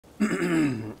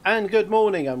And good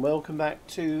morning and welcome back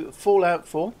to Fallout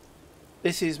 4.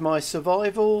 This is my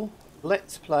survival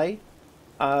let's play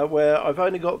where I've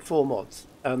only got 4 mods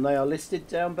and they are listed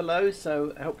down below,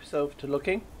 so help yourself to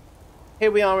looking.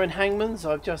 Here we are in Hangman's.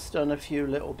 I've just done a few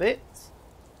little bits,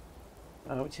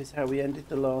 which is how we ended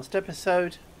the last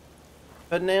episode.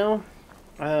 But now,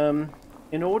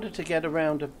 in order to get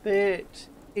around a bit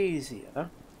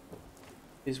easier,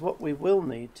 is what we will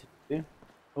need to do.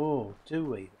 Oh, do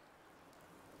we?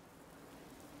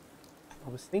 I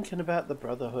was thinking about the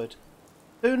Brotherhood.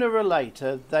 Sooner or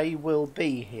later, they will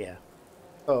be here.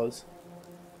 Because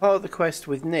part of the quest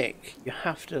with Nick, you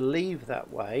have to leave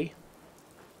that way.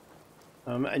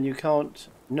 And you can't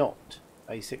not,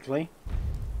 basically.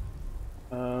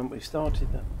 We've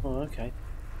started that. Oh, okay.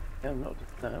 Yeah, I'm not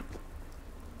doing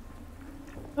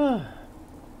that.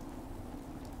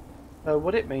 So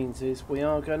what it means is we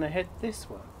are going to head this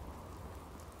way.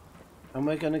 And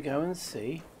we're going to go and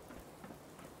see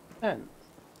tents.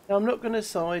 Now, I'm not going to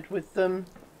side with them.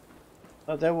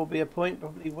 There will be a point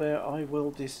probably where I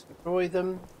will destroy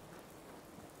them.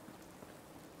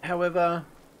 However,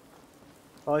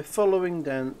 by following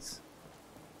Dance,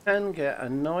 you can get a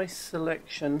nice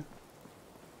selection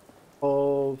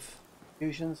of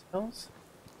fusion cells.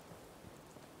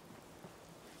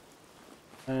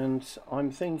 And I'm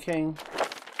thinking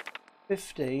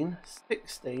 15,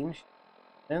 16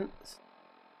 Dance.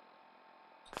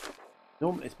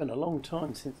 Normally, it's been a long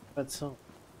time since I've had science,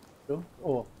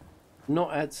 or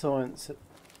not had science.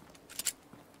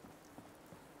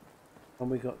 And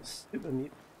we got super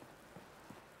mute.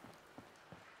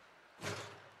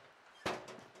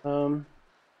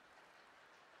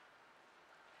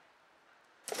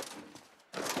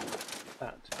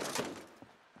 That.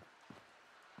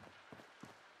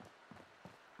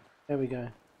 There we go.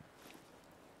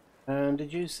 And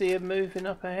did you see him moving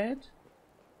up ahead?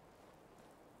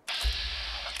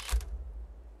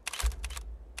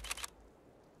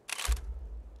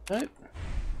 Nope.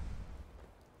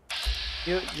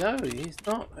 No, he's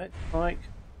not. It's like,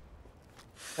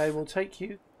 okay, we'll take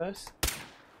you first.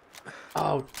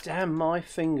 Oh, damn my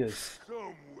fingers.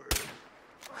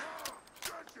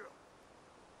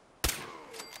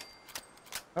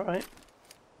 All right.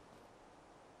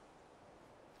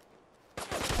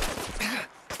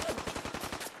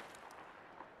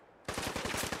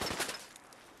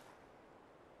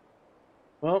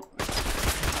 Well.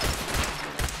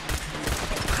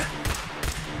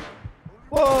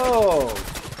 Whoa!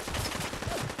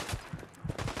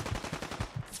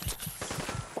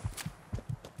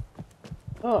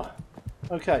 Oh,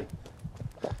 okay.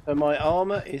 So my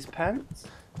armor is pants.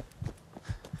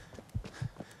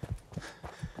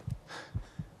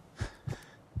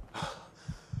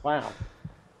 Wow.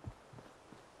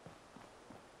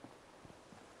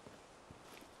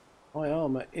 My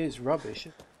armor is rubbish.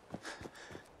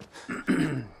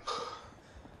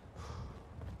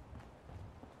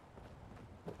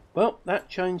 Well, that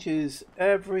changes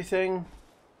everything.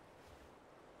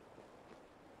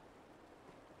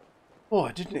 Oh,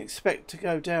 I didn't expect to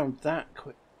go down that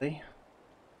quickly.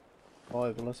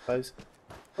 Survival, I suppose.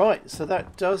 Right, so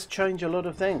that does change a lot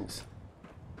of things.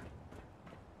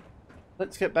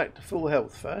 Let's get back to full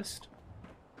health first.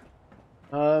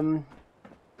 What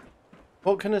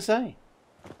can I say?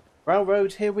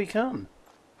 Railroad, here we come.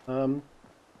 Not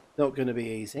going to be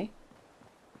easy.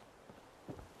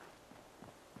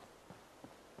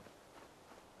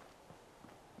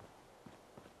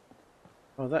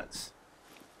 Oh, that's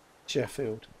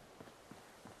Sheffield.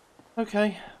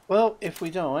 Okay, well, if we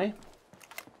die,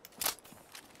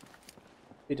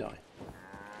 we die.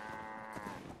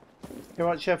 You're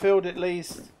right, Sheffield, at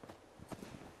least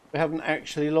we haven't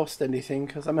actually lost anything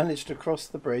because I managed to cross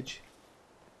the bridge.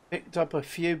 Picked up a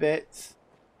few bits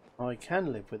I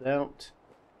can live without.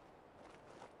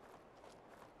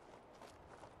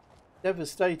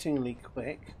 Devastatingly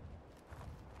quick.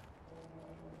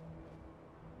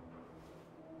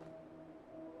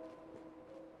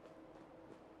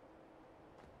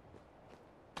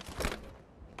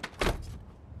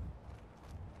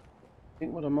 I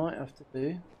think what I might have to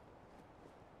do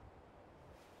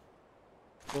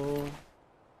for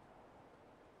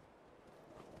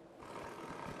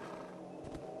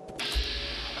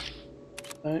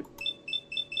nope.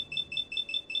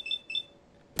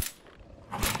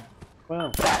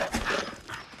 Wow.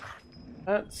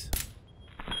 That's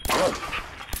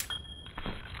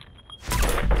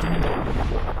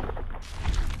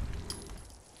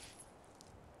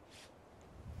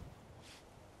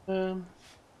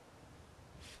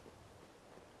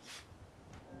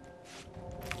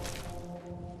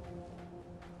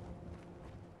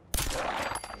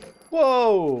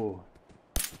Whoa! Oh!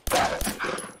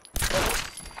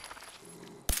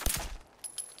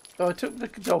 So I took the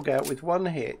dog out with one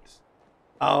hit.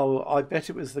 Oh, I bet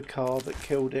it was the car that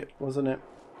killed it, wasn't it?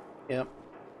 Yep.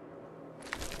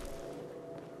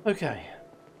 Okay.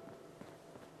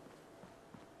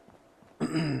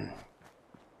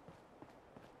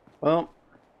 Well,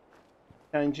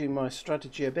 changing my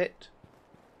strategy a bit.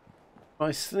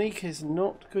 My sneak is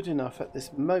not good enough at this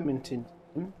moment in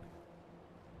time.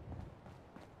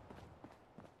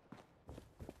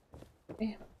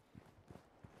 Okay.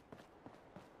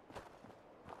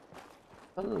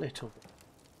 A little bit.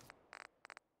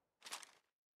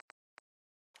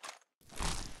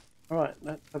 Alright,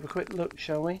 let's have a quick look,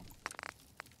 shall we?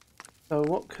 So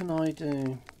what can I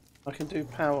do? I can do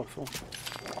powerful.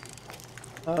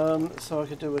 So I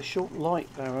could do a short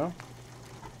light barrel.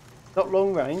 Not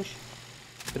long range,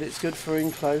 but it's good for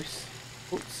in close.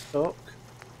 Put stock,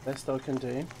 best I can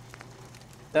do.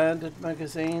 Standard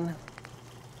magazine,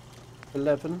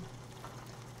 11.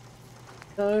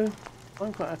 So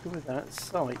I'm quite happy with that.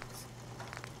 Sight.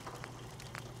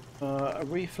 A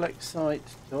reflex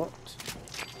sight dot.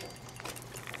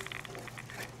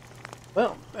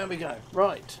 Well, there we go.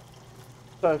 Right.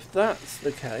 So if that's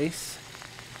the case,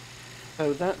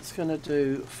 so that's going to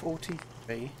do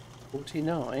 43,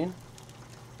 49,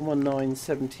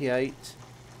 1978.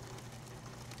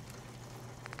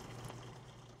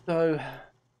 So,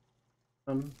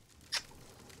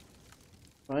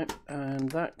 right,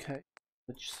 and that case,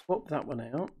 let's swap that one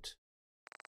out.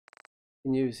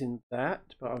 I'm using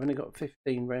that, but I've only got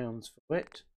 15 rounds for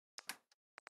it.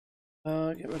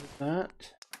 Get rid of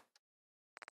that.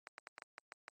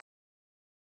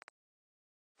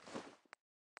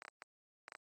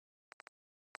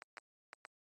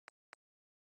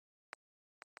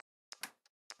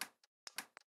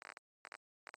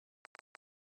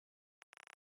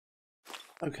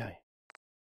 Okay.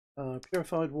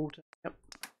 Purified water. Yep.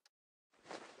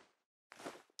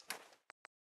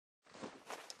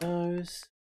 Those.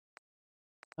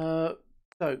 So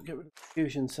get rid of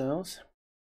fusion cells.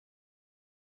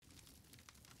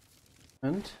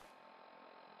 And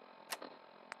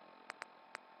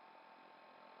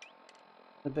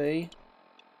the B.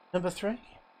 Number 3.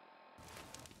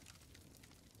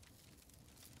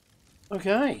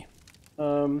 Okay.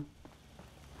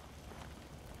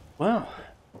 Wow.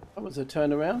 That was a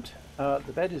turnaround.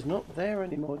 The bed is not there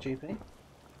anymore, GP.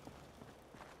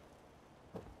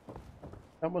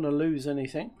 Don't want to lose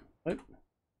anything. Nope.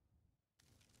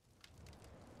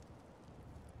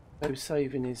 So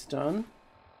saving is done.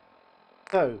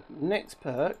 So next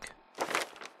perk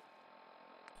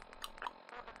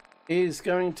is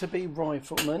going to be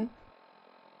Rifleman.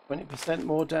 20%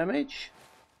 more damage.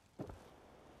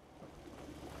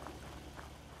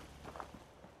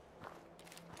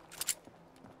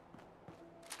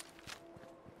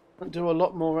 Don't do a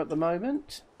lot more at the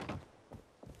moment.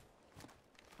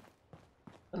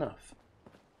 Enough.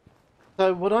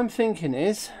 So what I'm thinking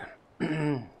is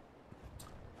yeah.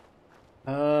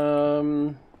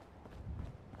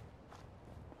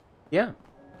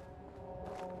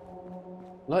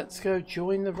 Let's go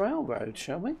join the railroad,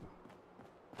 shall we?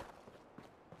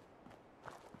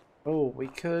 Oh, we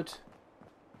could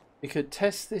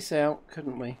test this out,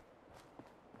 couldn't we?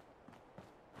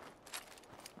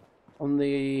 On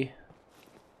the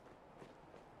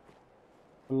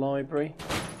library.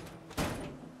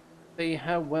 See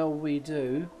how well we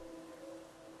do.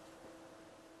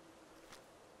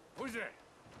 Who's there?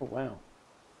 Oh wow.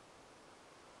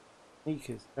 Sneak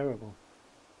is terrible.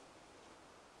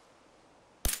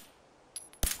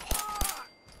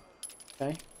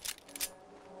 Okay.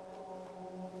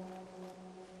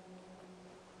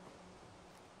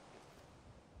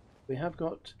 We have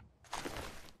got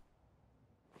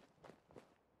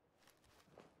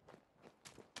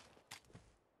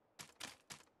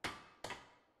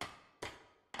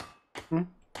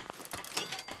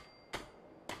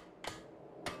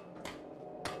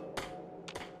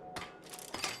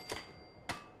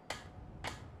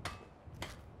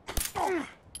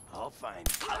I'll find.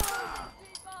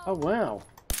 Oh wow.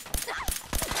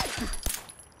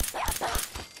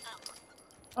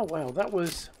 Oh wow, that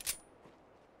was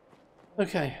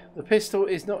okay. The pistol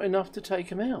is not enough to take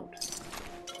him out.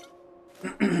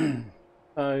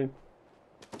 So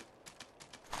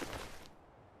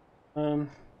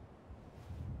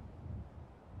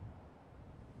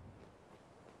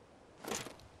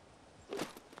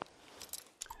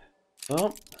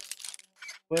well,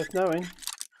 worth knowing.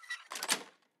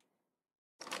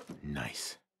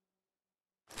 Nice.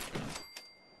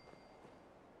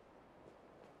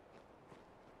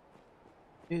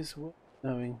 Is worth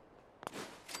knowing.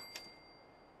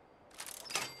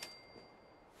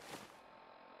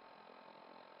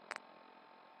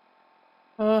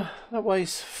 That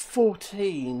weighs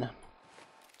 14.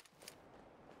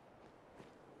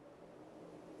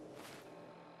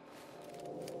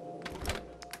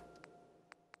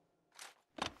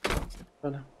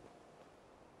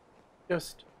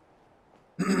 Just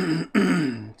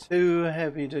too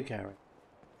heavy to carry.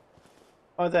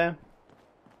 Hi there.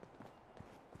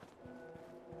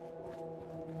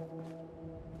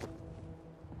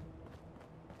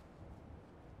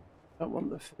 Don't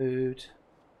want the food.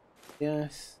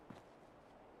 Yes.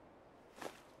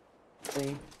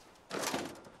 Okay.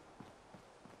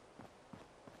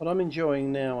 What I'm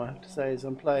enjoying now, I have to say, is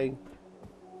I'm playing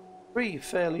 3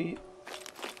 fairly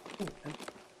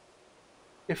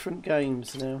different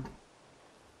games now.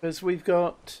 Because we've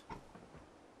got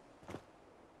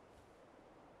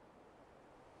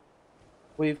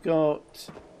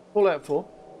Fallout 4,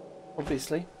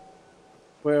 obviously,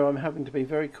 where I'm having to be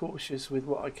very cautious with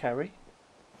what I carry.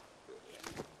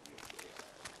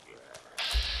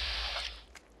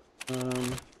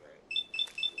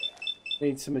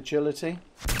 Need some agility.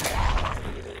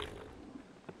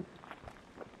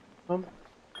 Okay.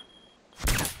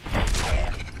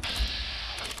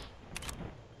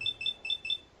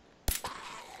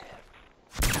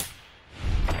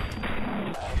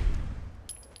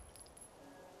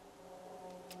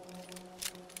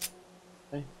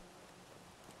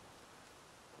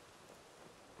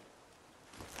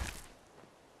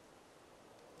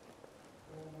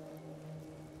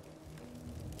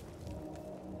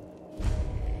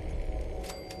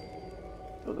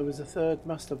 Thought there was a third,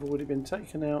 must have already been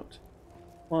taken out.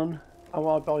 One. Oh,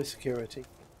 I buy security.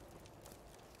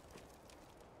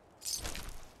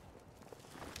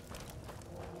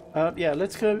 Yeah,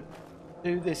 let's go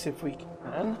do this if we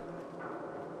can.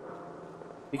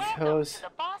 Because welcome to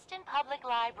the Boston Public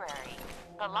Library.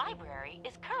 The library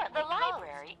is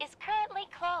currently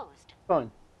closed.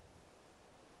 Fine.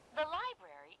 The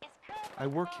library is currently I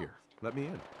work closed. here. Let me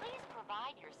in. Please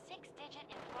provide your 6-digit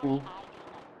employee ID number.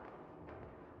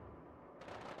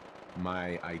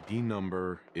 My ID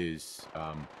number is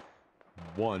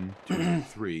 1, 2,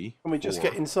 3. Can we just 4,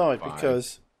 get inside 5.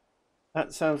 because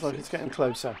that sounds like it's getting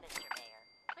closer. Mr. Mayor,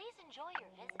 please enjoy your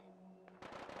visit.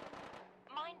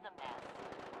 Mind the mess.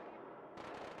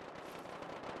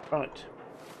 Right.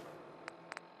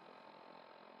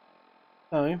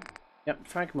 So, yep,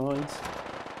 frag mines.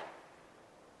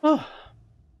 Oh.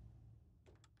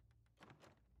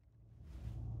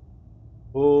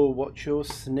 Oh, watch your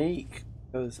sneak,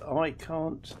 because I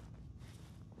can't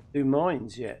do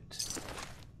mines yet.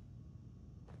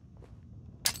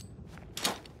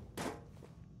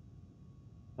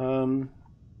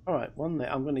 Alright, one there.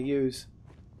 I'm going to use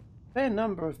a fair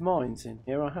number of mines in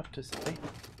here, I have to say.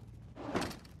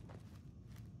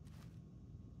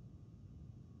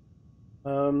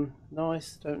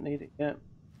 Nice, don't need it yet.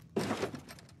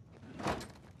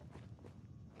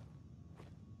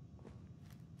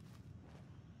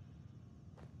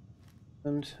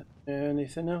 And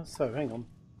anything else? So hang on.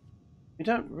 We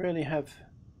don't really have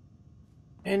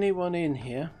anyone in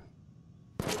here.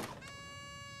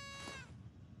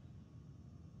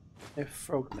 They're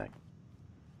frog neck.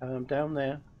 Down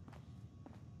there.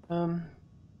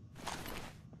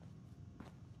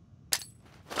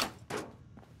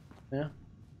 Yeah.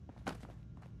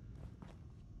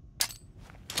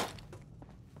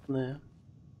 There.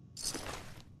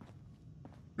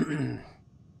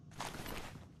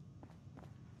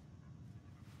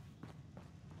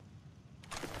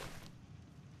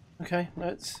 Okay,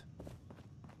 let's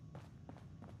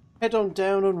head on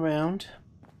down and round.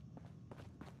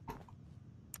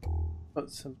 Got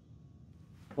some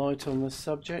light on the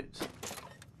subject.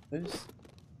 Please.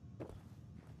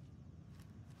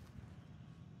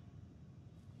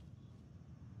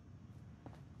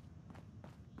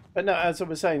 But no, as I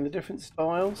was saying, the different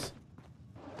styles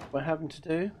we're having to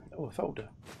do. Oh, a folder.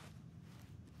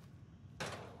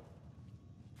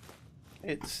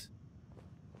 It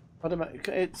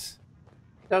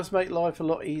does make life a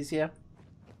lot easier,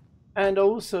 and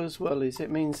also as well as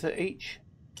it means that each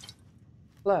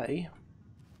play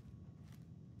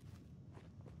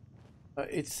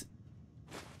it's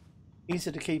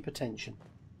easier to keep attention.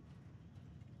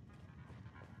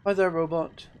 Hi there,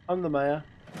 robot. I'm the mayor.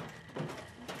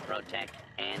 Protect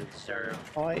and serve.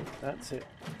 Hi, that's it.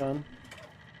 Done.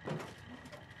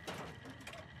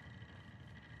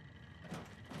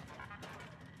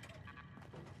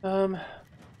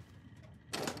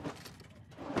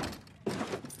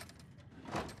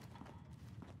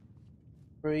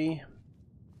 Three.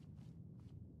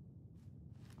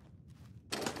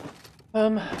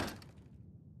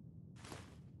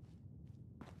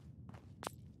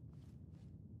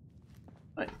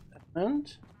 Right,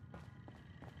 And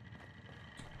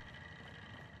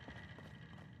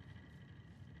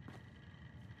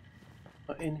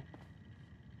not in.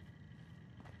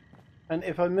 And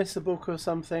if I miss a book or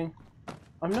something,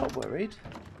 I'm not worried.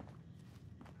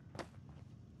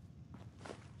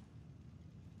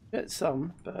 Get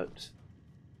some, but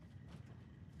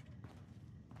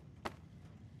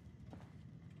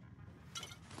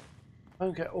I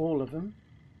won't get all of them.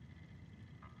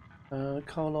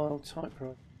 Carlisle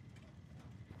typewriter.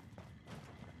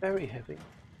 Very heavy.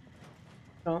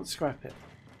 Can't scrap it.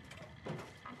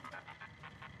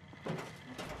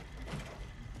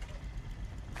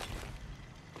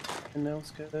 And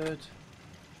nails good.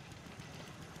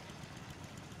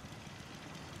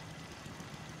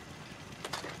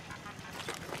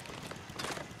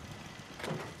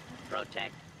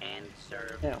 Protect and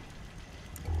serve. Now.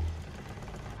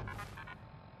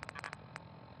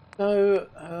 So,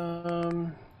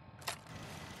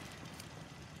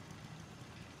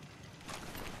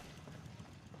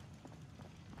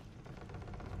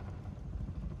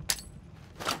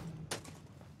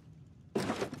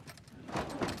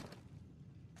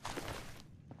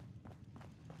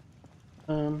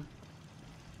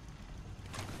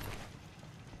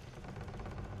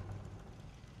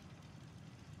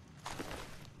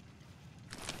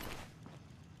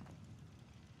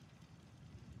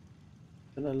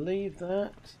 gonna leave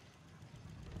that.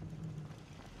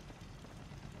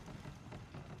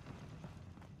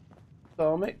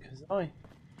 Farm it, because I'm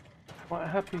quite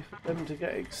happy for them to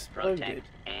get exploded. Protect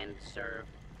and serve.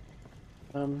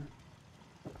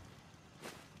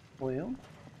 Oil.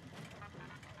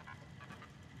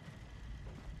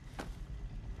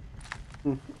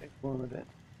 One of it.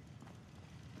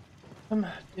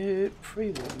 Do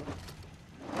pre-warm.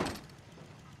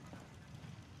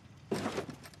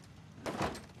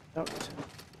 Duct.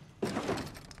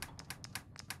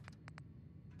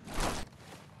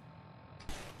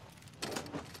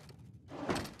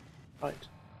 Right.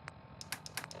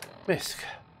 Misc.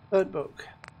 Third book.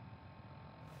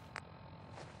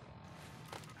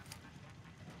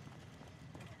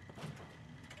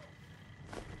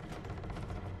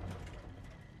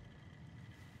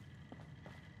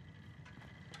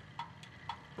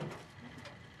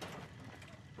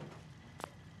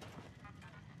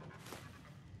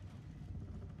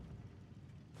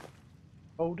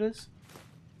 Folders.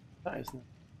 That isn't it.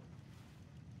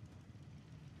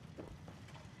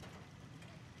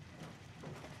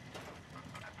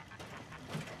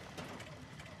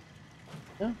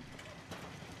 Yeah.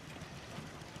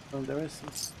 Oh, there is some.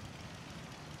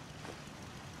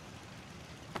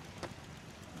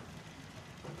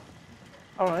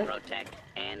 All right. Protect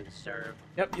and serve.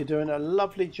 Yep, you're doing a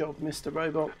lovely job, Mr.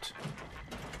 Robot.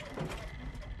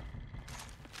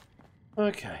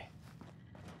 Okay.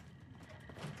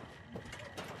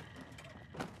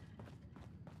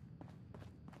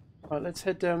 Right, let's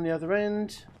head down the other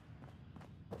end.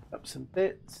 Up some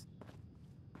bits.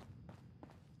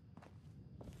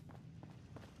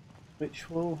 Which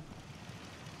will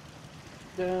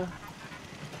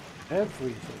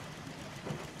everything.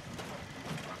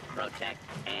 Protect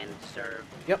and serve.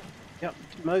 Yep,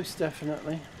 most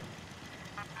definitely.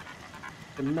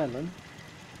 The melon.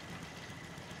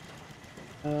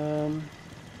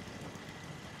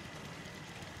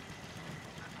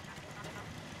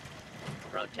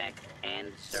 Protect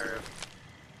and serve.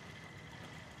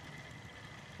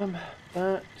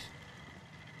 That.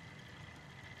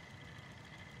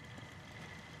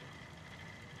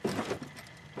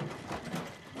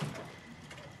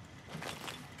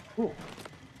 Ooh.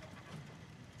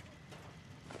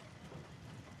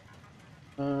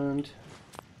 And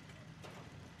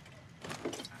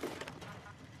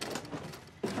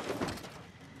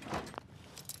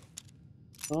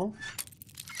well,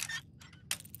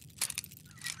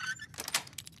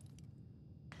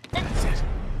 Attention!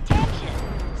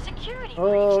 Security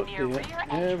oh breach near dear, rear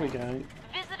there we entrance.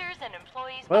 go. Visitors and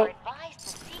employees Well, are advised to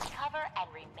seek cover and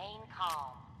remain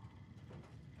calm.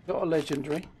 got a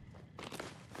legendary.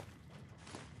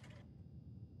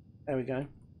 There we go.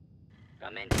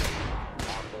 Come in.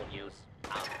 Lawful use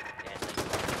of deadly.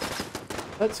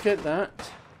 Let's get that.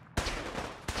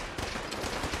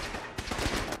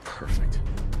 Perfect.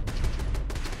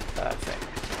 Perfect.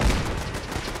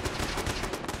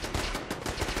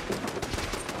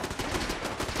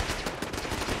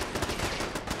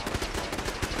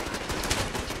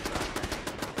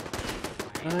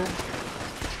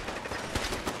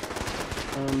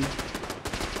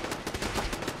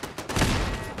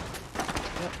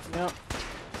 Yep.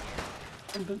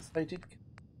 Compensated.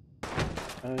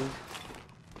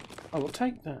 I will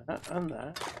take that and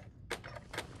that.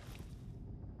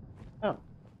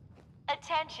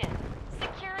 Attention!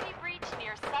 Security breach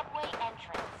near subway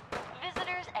entrance.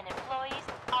 Visitors and employees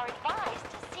are advised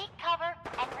to seek cover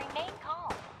and remain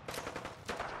calm.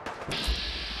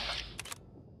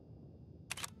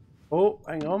 Oh,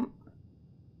 hang on.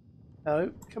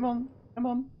 No, come on, come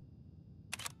on.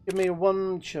 Give me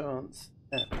one chance.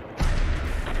 There.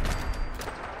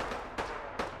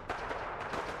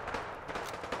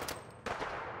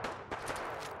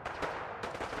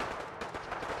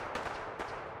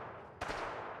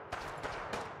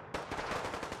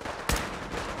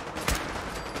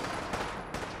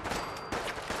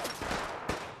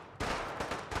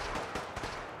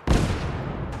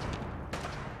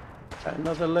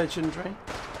 Another legendary.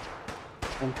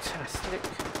 Fantastic.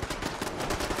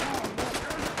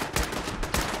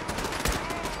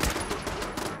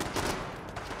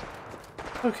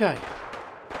 Okay.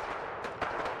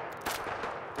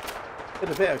 Get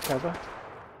a bit of cover.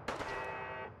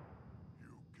 You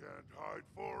can't hide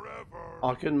forever.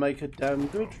 I can make a damn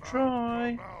good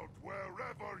try. Come out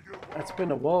wherever you It's are.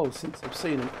 been a while since I've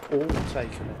seen them all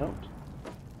taken out.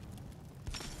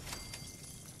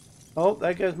 Oh,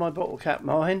 there goes my bottle cap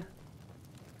mine.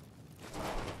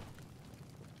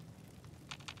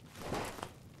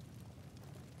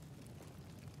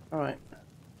 Alright.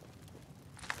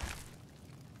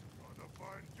 Gonna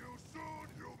find you soon,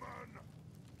 human.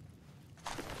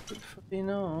 Hopefully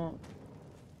not.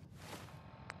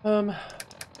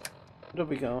 What have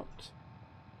we got?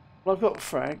 Well, I've got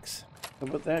frags,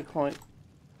 but they're quite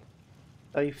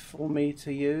safe for me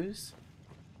to use.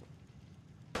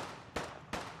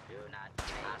 Do not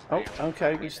Oh, make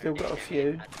okay, we've still got a few.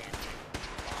 Attention.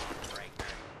 Bomb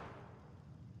breaker.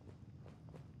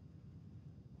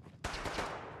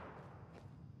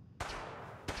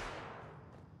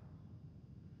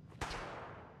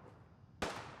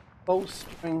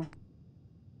 Bolstering.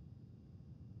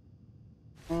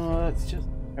 Oh, that's just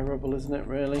terrible, isn't it,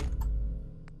 really?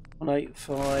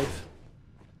 185.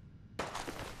 Fire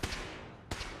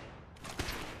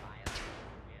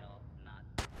will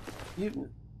not. You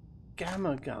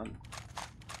gamma gun.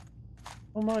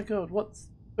 Oh my god, what's...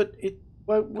 But it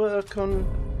won't work on...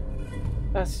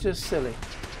 That's just silly.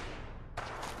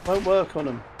 Won't work on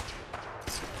them.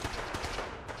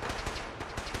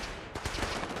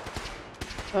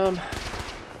 And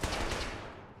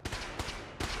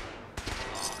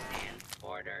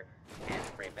order has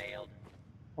prevailed.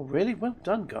 Oh really? Well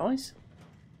done, guys.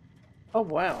 Oh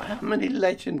wow, how many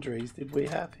legendaries did we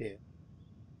have here?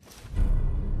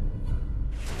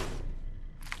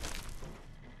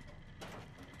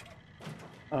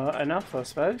 Enough, I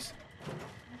suppose.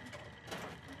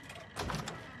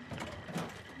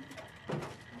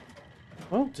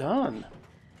 Well done.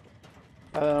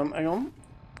 Hang on.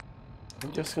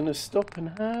 I'm just going to stop and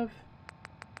have...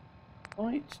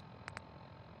 Right.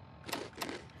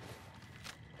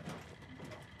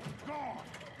 God.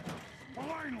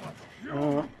 Vanila, you.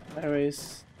 Oh, there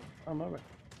is... I'm alright.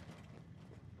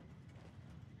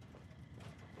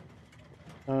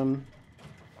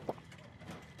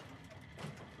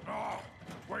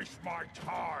 Waste my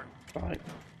time. Right.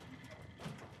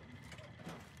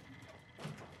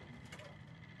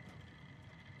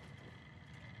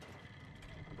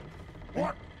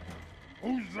 What?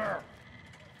 Who's there?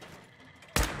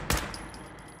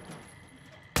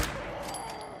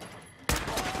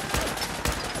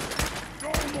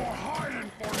 No more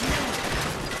hiding for you.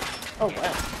 Oh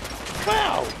wow.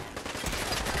 Wow!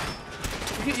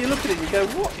 You look at it and you go,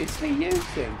 what is he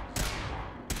using?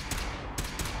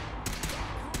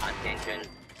 Attention,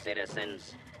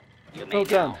 citizens. You may Well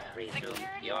done. now resume Security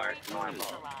your breach normal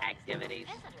authorized. activities.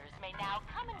 Visitors may now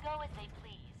come and go as they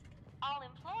please. All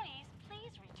employees,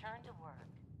 please return to work.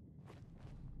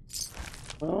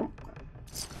 Well...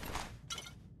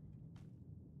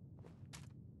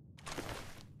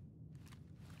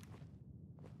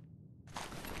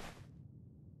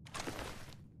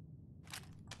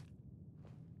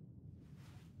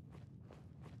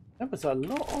 That was a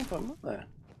lot of them, wasn't there?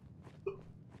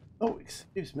 Oh,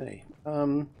 excuse me.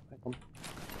 Hang on.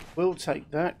 We'll take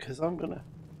that because I'm gonna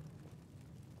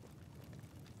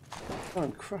try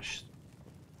and crush.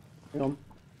 Hang on.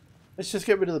 Let's just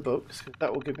get rid of the books because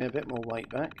that will give me a bit more weight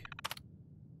back.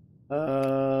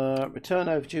 Return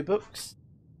overdue books.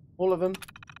 All of them.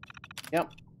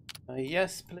 Yep.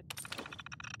 Yes, please.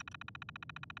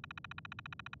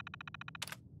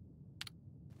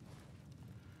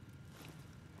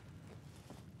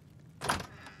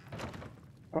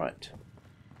 All right.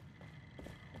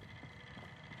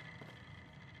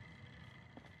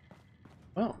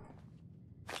 Well,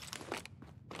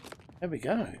 there we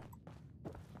go.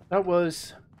 That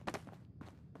was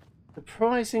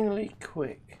surprisingly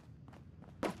quick.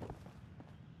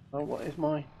 Oh, what is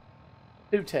my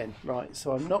 210? Right,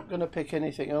 so I'm not going to pick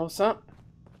anything else up.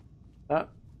 That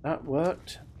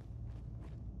worked.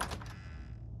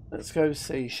 Let's go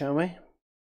see, shall we?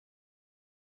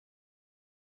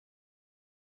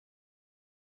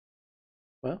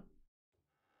 Well,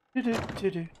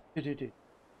 do.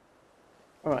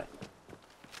 All right.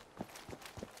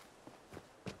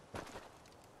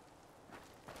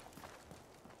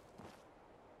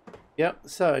 Yep.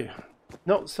 So,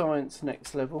 not science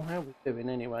next level. How are we doing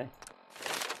anyway?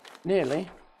 Nearly.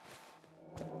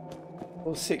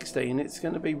 Or 16. It's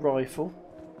going to be rifle.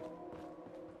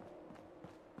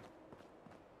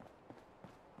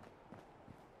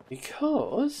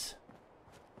 Because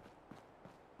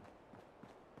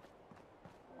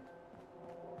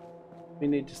we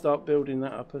need to start building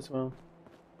that up as well.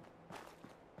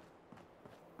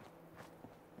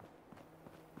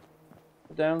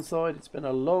 The downside, it's been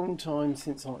a long time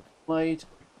since I played.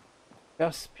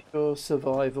 Just pure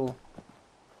survival.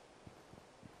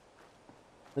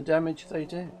 The damage they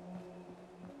do.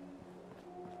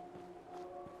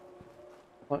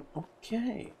 Like,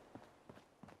 okay.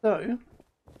 So,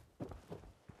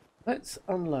 let's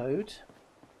unload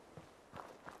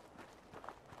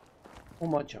all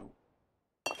my junk.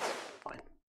 Fine.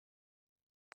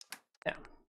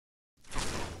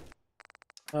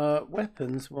 Now,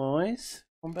 weapons wise,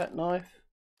 combat knife.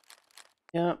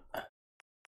 Yeah.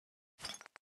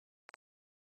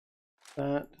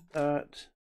 That.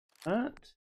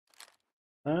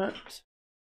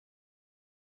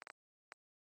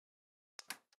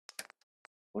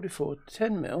 44,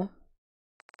 10 mil.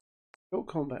 Short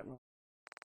combat rifle.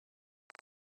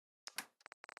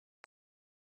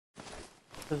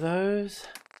 For those.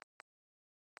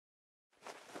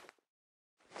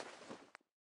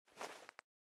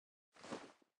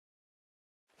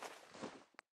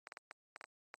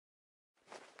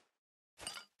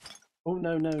 Oh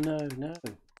no.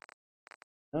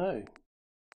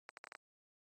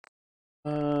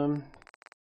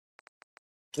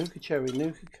 Nuka cherry,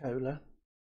 Nuka cola,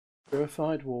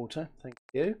 purified water, thank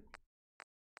you.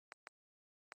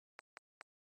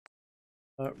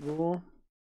 Raw.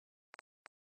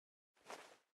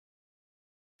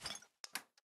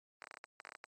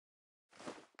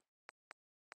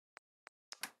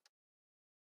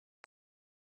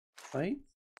 Wait.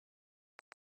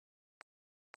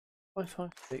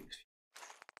 556.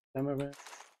 Camera.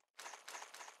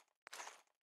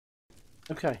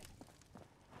 Okay.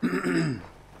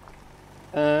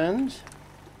 And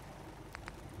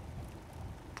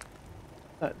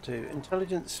that do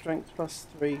intelligence, strength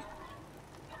 +3.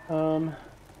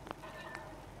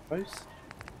 Gross.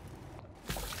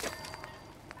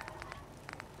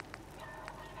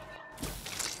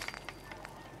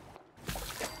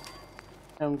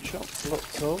 Pound chop,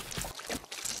 lots of.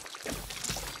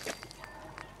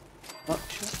 Much.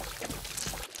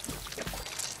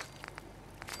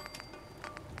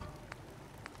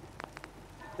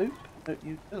 Soup, no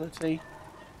utility.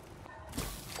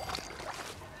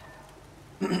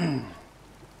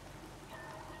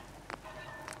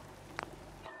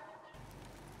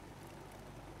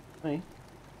 Okay.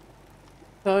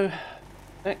 So,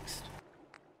 next,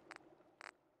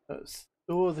 let's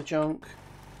store the junk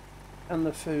and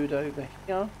the food over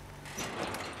here.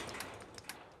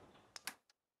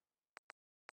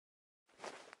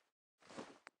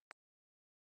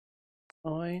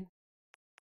 Fine.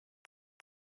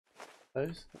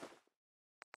 Those.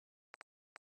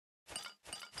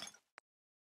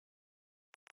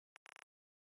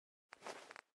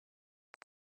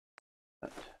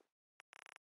 That.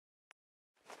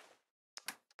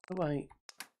 Away.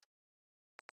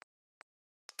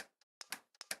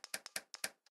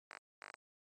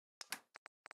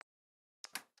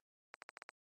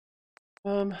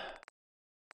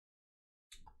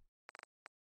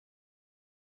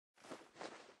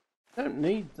 Don't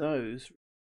need those.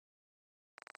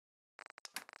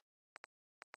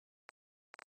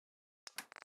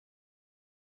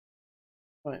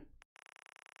 Right.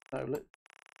 No, let.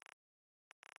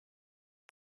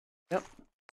 Yep.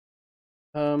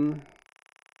 I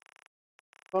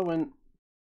went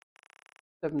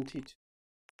 72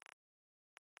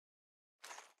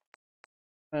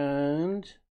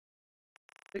 and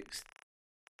 6.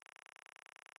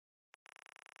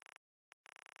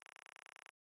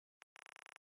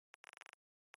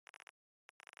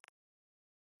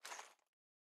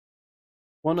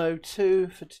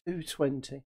 $102 for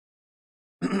 220.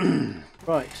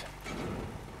 Right.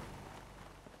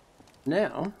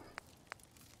 Now,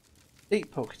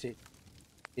 deep pocketed.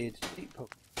 Deep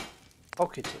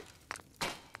pocketed.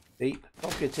 Deep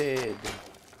pocketed.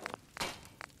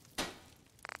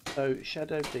 So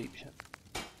shadow, deep shadow.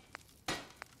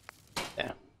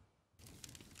 Yeah.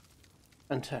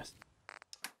 Fantastic.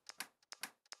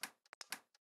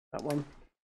 That one.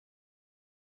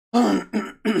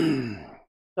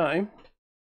 So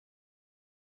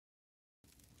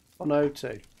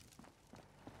 102.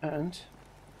 And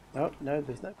oh no,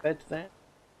 there's no bed there.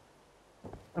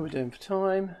 What are we doing for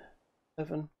time?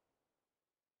 7,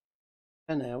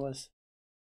 10 hours.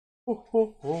 Ho,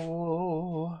 ho,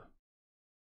 ho.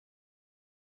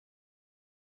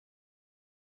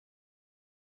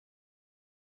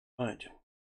 Right.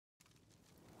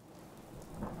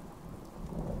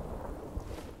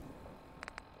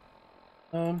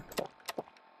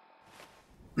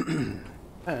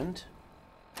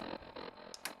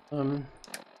 And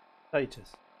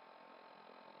status.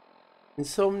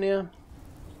 Insomnia.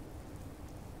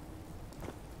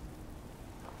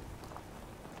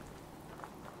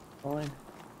 Fine.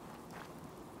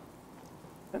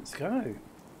 Let's go.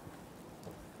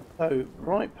 So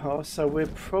right past, so we're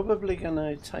probably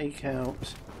gonna take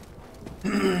out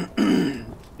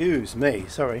excuse me,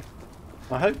 sorry.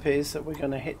 My hope is that we're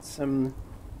gonna hit some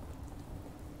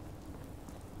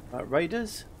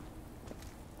raiders.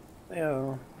 They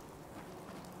are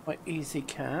quite easy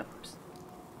caps.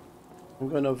 I'm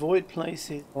going to avoid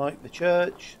places like the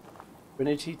church,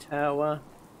 Trinity Tower.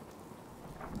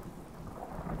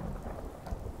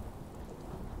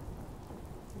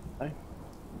 Okay.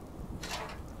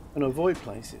 I'm going to avoid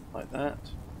places like that.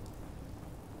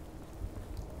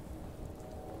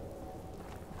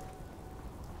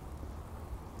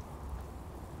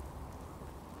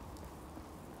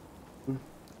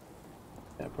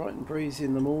 Yeah, bright and breezy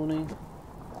in the morning.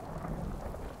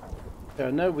 I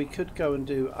know we could go and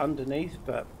do underneath,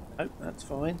 but nope, that's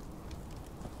fine.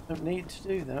 Don't need to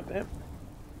do that bit.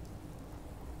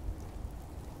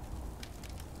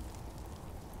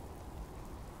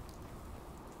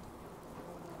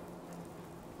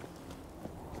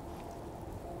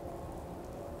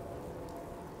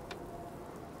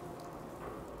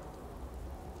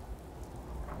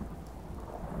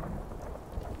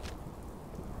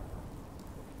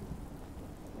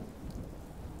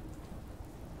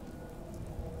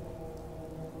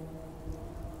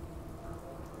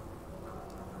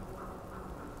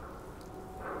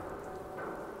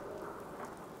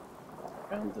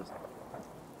 Around this.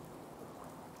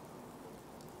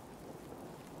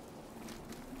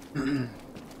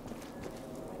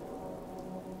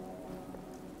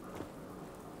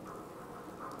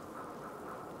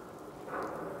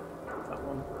 That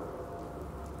one.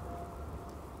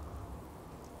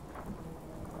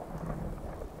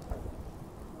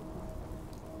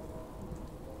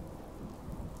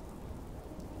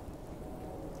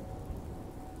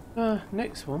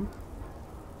 Next one.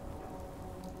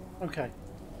 Okay.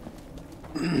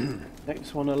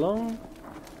 Next one along.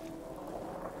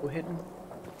 We're hidden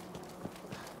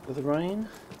with the rain.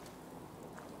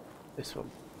 This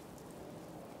one.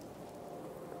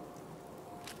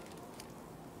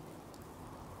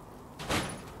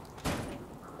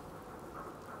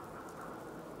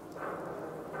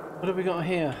 What have we got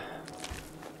here?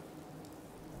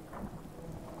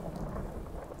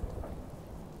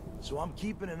 So I'm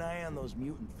keeping an eye on those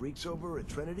mutant freaks over at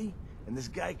Trinity, and this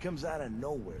guy comes out of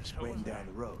nowhere sprinting down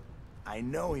the road. I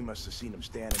know he must have seen him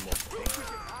standing there.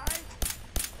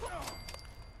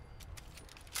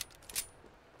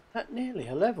 That nearly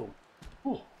a level.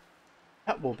 Oh,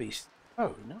 that will be.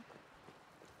 Oh no.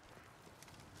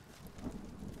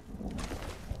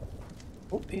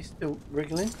 Oh, he's still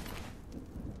wriggling.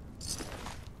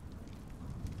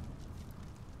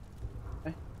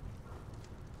 Okay.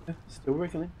 Yeah, still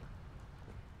wriggling.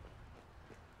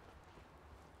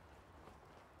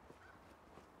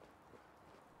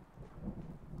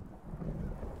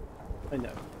 I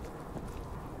know.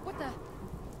 What the?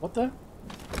 What the?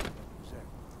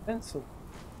 Pencil.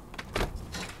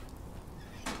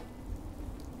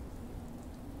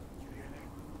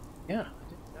 Yeah, I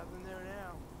did. Nothing there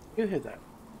now. You hear that?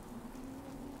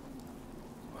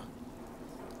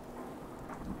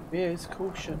 Here's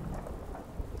caution.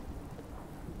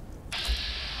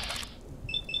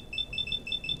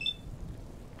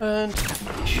 And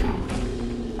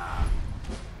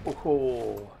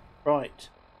oh, right.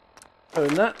 So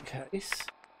in that case,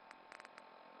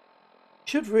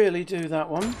 should really do that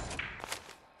one.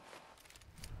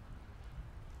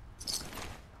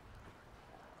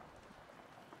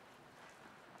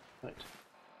 Right.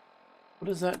 What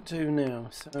does that do now?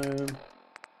 So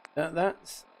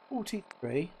that's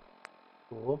 43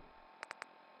 or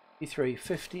 53,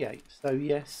 58. So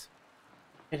yes,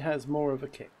 it has more of a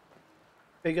kick.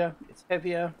 Bigger, it's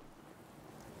heavier.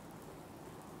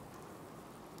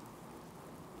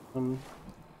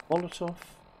 Molotov.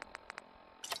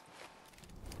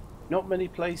 Not many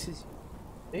places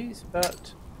these,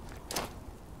 but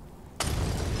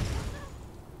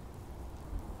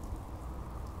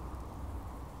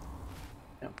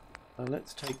yeah.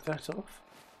 Let's take that off.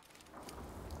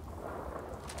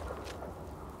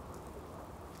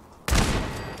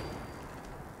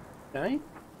 Okay.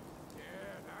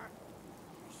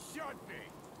 Should be.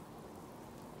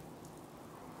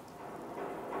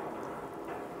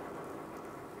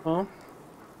 Huh?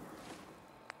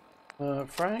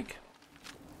 Frag.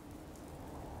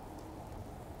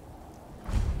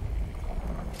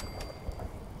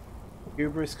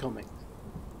 Hubris Comics.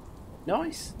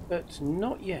 Nice, but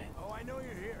not yet. Oh, I know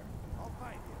you're here. I'll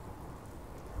find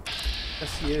you.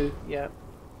 That's you, yeah.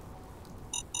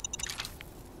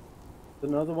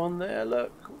 Another one there,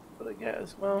 look. What I get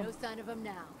as well? No sign of him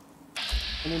now.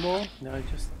 Any more? No,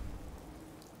 just...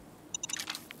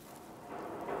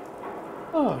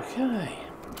 Okay.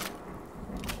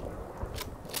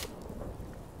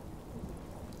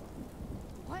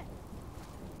 What?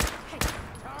 Hey,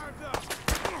 Time's up.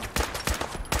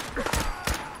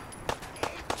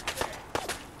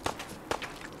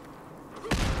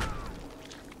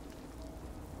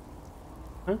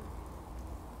 Huh?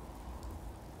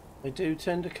 They do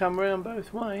tend to come around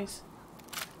both ways.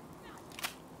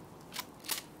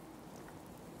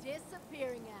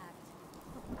 disappearing act.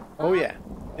 Oh yeah.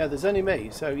 Yeah, there's only me,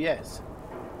 so yes.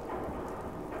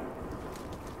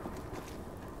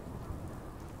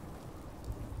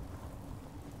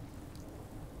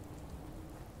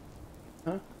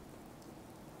 Huh?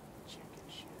 Chicken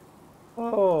shit.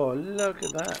 Oh, look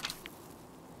at that.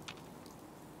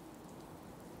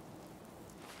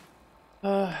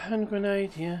 Hand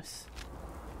grenade, yes.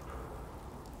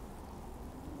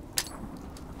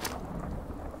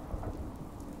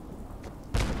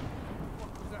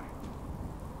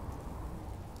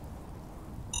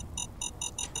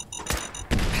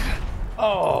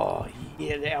 Oh,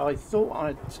 yeah, I thought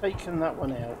I'd taken that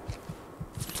one out.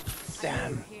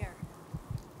 Damn. Here.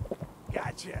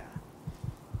 Gotcha.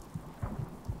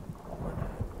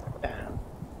 Damn.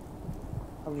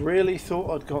 I really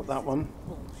thought I'd got that one.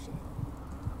 Bullshit.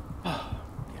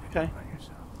 Okay. By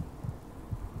yourself.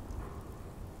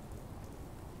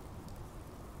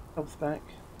 Health back.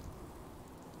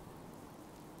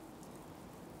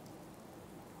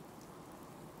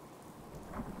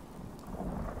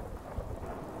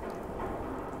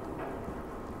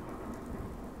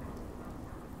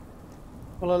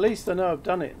 Well, at least I know I've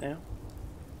done it now.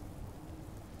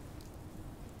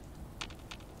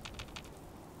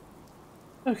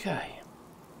 Okay.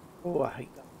 Oh, I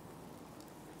hate that.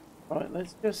 Right,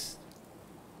 let's just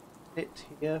sit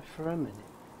here for a minute.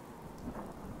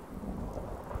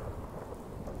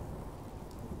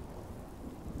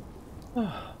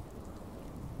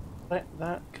 Let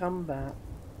that come back.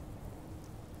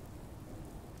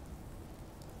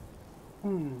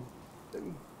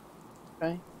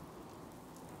 Okay.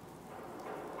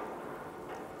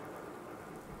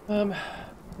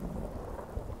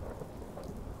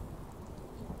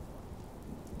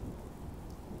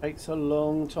 Takes a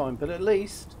long time, but at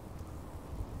least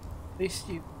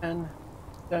you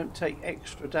don't take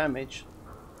extra damage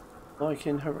like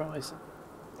in Horizon.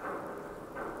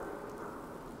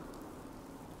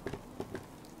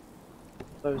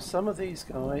 So some of these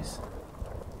guys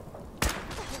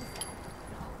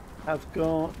have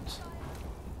got...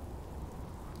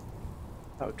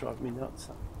 That would drive me nuts.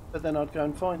 But then I'd go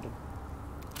and find them.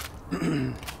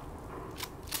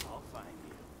 I'll find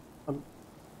you. I'm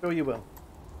sure you will.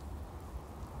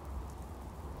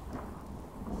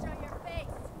 Show your face.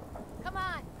 Come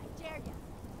on, I dare you.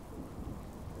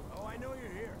 Oh, I know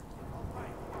you're here. I'll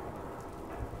find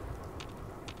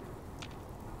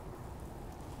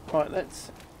you. Right,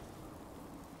 let's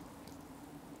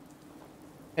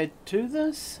head to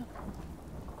this.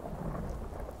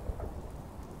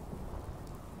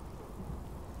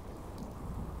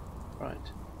 Right,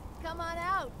 Come on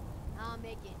out. I'll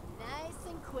make it nice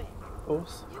and quick. of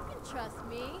course. You can trust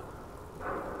me.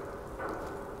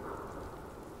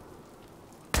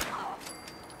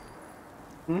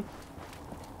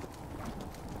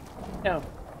 Now,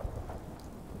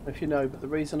 if you know, but the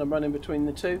reason I'm running between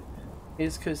the two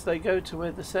is because they go to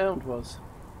where the sound was,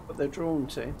 what they're drawn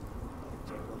to. Jig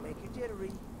will make you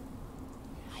jittery.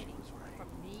 Hiding was right.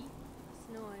 from me. This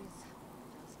noise.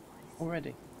 Does noise.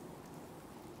 Already.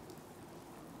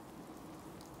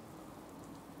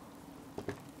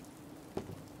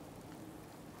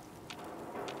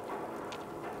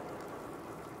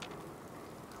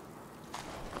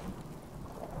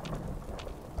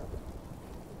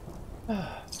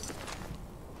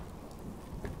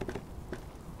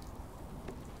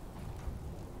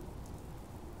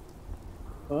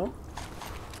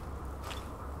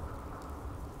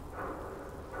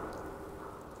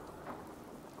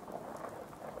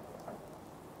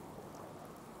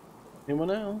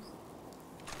 Anyone else?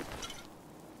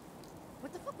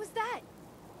 What the fuck was that?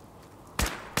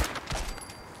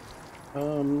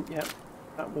 Yeah,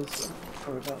 that was.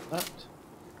 Sorry about that.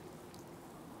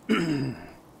 Get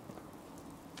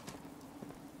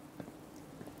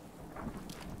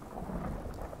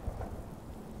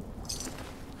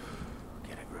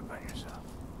a grip on yourself.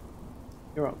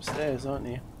 You're upstairs, aren't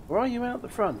you? Or are you out the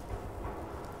front?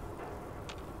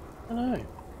 I don't know.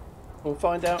 We'll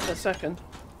find out in a second.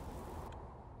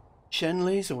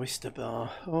 Shenley's Oyster Bar.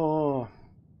 Oh,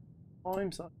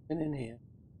 times I've been in here.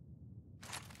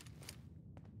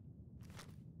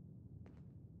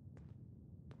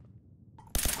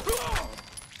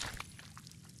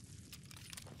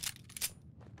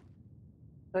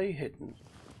 Stay hidden.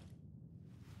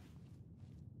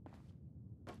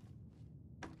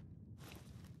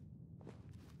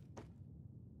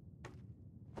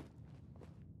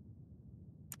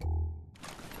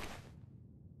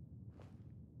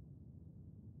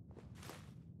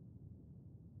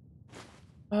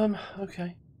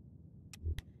 Okay.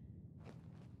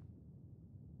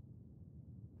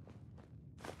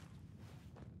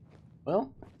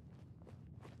 Well.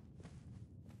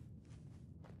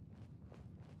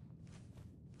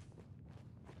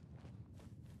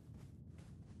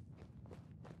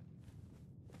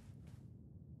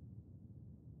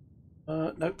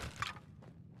 Nope.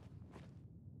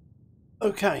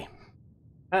 Okay.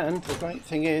 And the great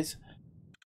thing is,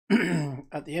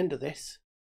 at the end of this,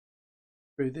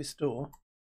 through this door,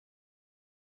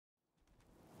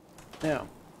 now,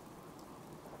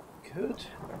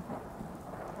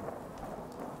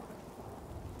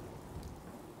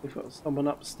 we've got someone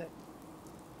upstairs.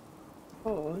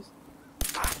 Pause.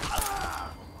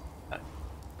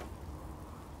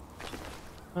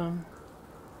 No.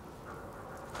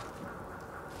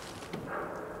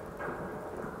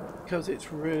 Because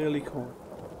it's really cool.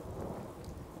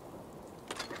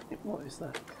 What is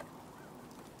that?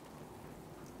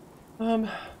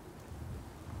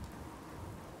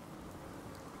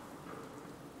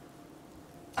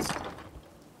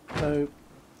 So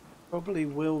probably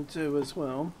will do as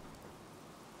well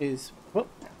is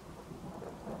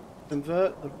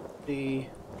convert the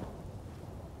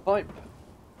pipe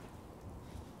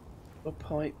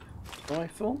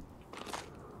rifle.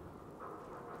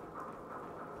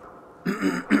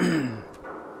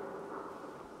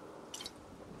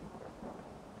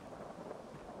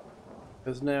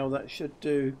 Because now that should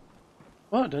do,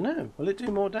 well, I don't know, will it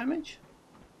do more damage?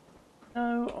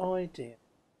 No idea.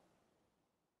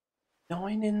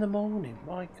 9 in the morning,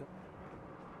 my God.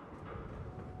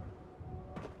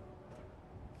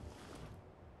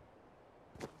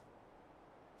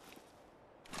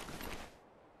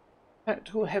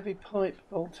 Tactical heavy pipe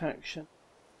bolt action.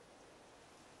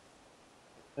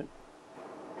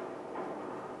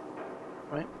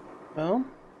 Right, well,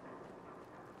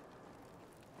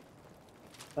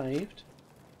 saved.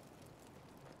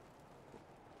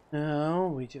 Now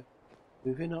we just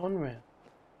moving on round.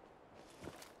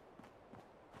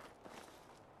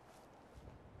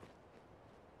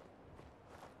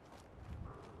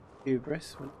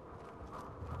 Hubris.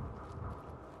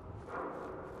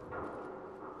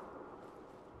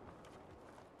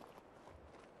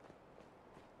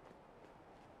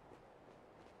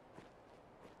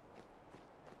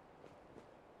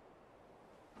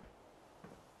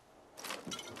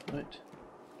 Right.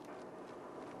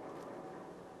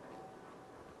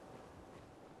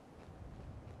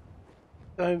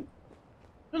 So, I'm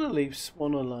going to leave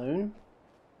Swan alone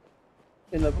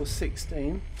in level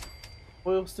 16.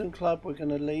 Boylston Club we're going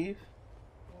to leave.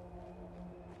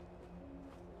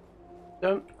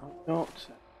 I'm not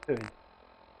doing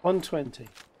 120.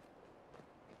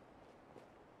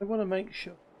 I want to make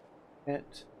sure I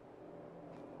get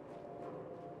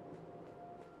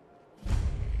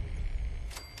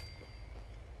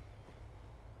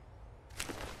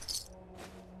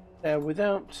there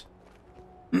without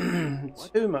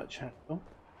too much hassle.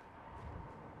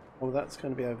 Oh, that's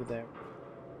going to be over there.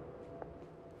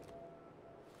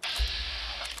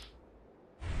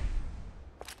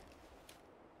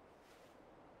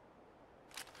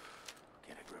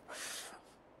 Get a grip on yourself.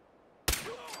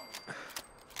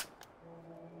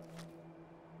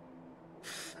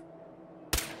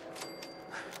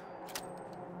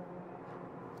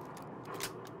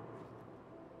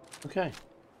 Okay.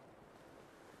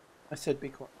 I said be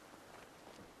quiet.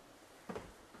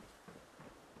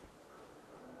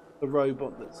 The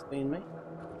robot that's seen me.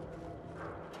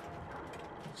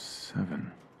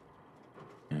 7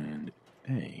 and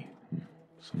A.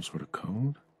 Some sort of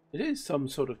code? It is some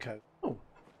sort of code. Oh,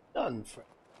 done, Fred.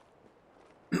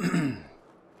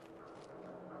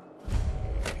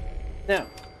 Now,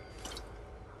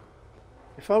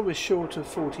 if I was short of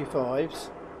 45s,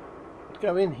 I'd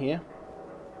go in here.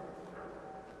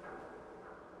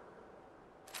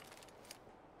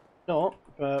 Not,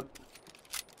 but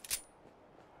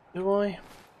do I?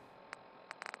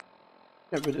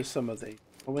 Get rid of some of these,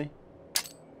 shall we?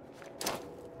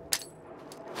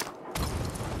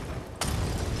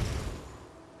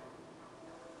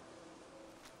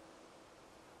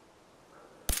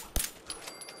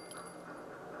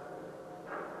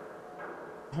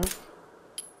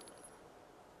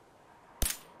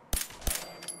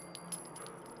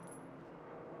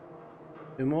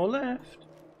 Two more left.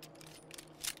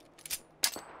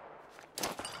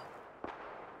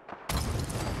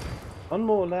 One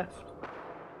more left.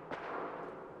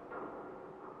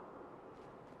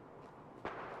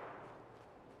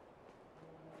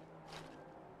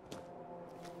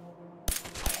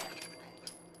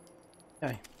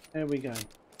 Okay, there we go.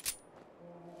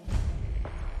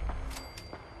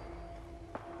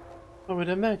 I would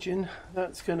imagine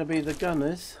that's going to be the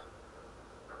gunners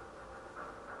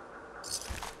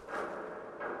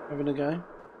having a go.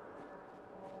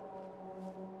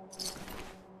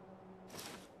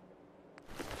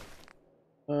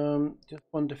 Just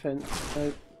one defense.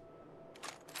 No.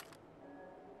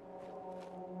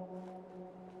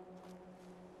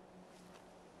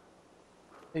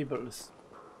 Tables.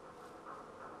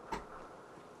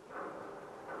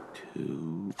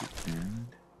 2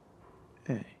 and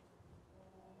A.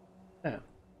 Yeah.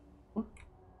 What?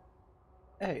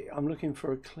 Hey, I'm looking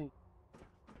for a clean.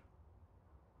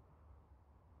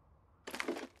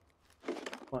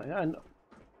 Right, and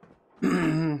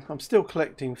I'm still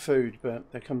collecting food,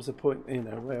 but there comes a point, you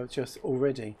know, where it's just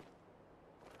already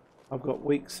I've got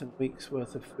weeks and weeks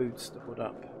worth of food stored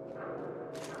up.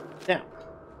 Now,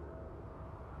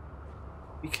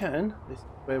 we can. This is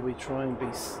where we try and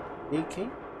be sneaky.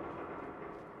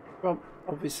 Well,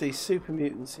 obviously, super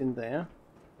mutants in there.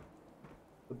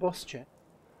 The boss check.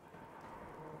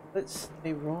 Let's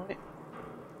stay right.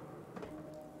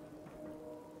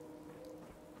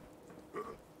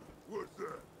 What's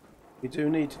that? We do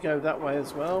need to go that way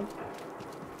as well.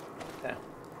 Yeah.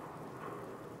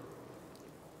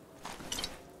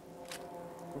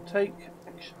 We'll take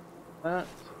action. That.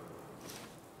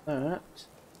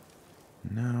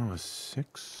 Now a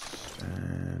 6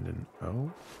 and an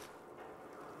O.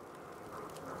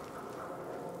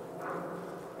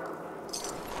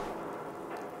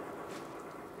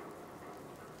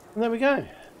 And there we go.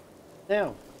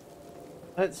 Now,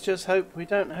 let's just hope we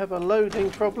don't have a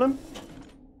loading problem.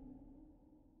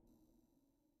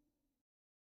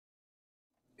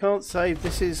 Can't save.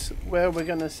 This is where we're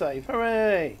going to save.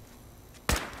 Hooray!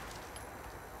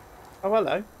 Oh,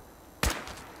 hello.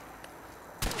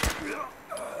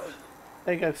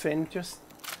 There you go, Finn. Just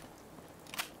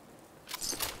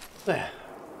there.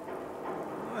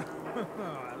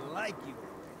 I like you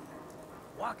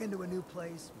already. Walk into a new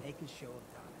place, make a show of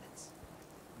dominance.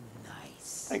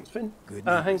 Nice. Thanks, Finn. Good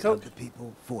news Hancock. of the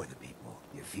people for the people.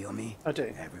 You feel me? I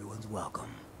do. Everyone's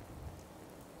welcome.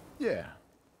 Yeah,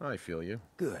 I feel you.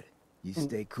 Good. You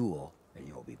stay cool, and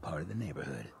you'll be part of the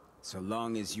neighborhood. So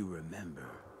long as you remember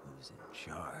who's in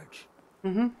charge.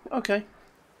 Okay.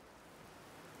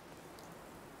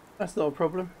 That's not a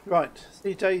problem. Right.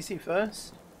 See Daisy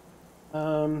first.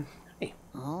 Hey.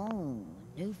 Oh,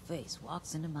 new face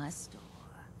walks into my store,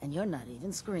 and you're not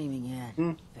even screaming yet.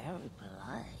 Very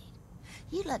polite.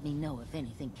 You let me know if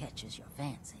anything catches your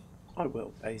fancy. I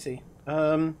will, Daisy.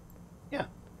 Yeah.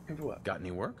 Good work. Got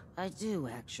any work? I do,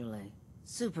 actually.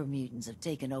 Super mutants have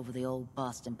taken over the old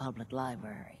Boston Public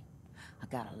Library. I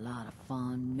got a lot of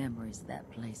fond memories of that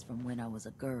place from when I was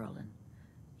a girl and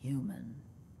human.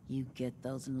 You get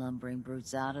those lumbering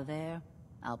brutes out of there,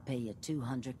 I'll pay you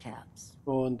 200 caps.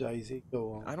 Go on, Daisy.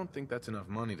 Go on. I don't think that's enough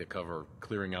money to cover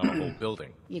clearing out a whole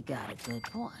building. You got a good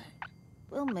point.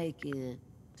 We'll make it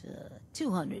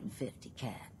 250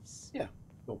 caps. Yeah.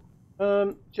 Cool.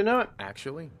 Do you know it?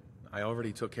 Actually, I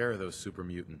already took care of those super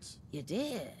mutants. You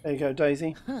did? There you go,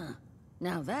 Daisy. Huh.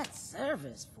 Now that's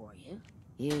service for you.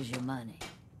 Here's your money.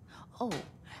 Oh,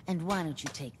 and why don't you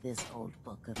take this old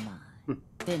book of mine?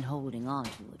 Been holding on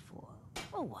to it for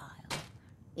a while.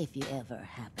 If you ever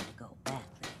happen to go back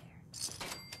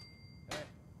there.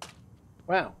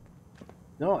 Wow.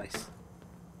 Nice.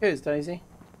 Here's Daisy.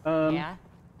 Yeah?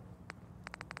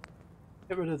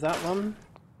 Get rid of that one.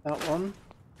 That one.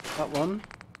 That one.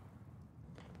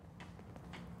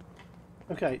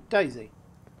 Okay, Daisy.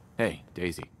 Hey,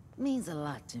 Daisy. Means a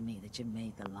lot to me that you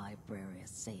made the library a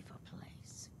safer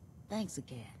place. Thanks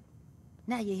again.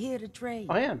 Now you're here to trade.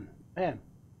 I am.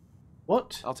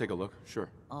 What? I'll take a look,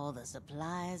 sure. All the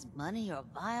supplies, money, or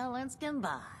violence can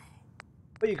buy.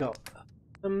 What you got?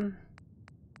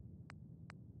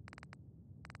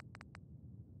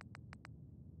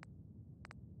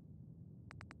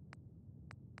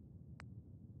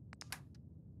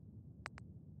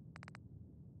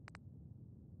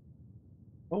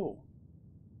 Oh.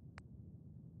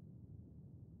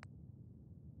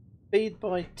 Speed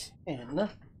by 10,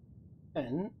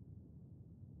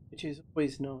 which is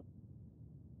always nice.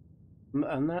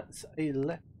 And that's a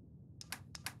left.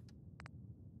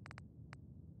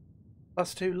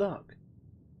 +2 luck.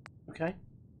 Okay.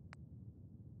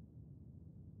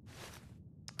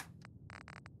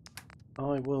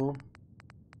 I will.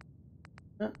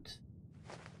 That.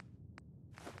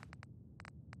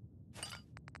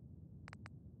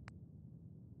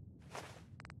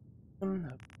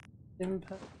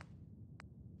 Impact.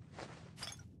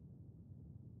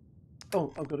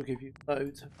 Oh, I've got to give you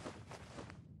loads.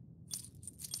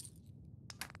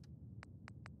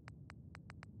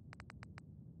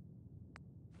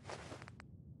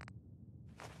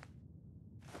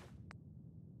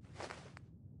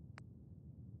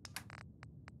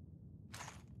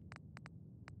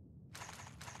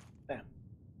 There.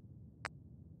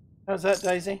 How's that,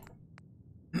 Daisy?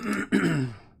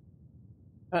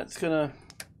 That's gonna.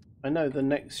 I know the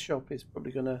next shop is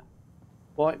probably gonna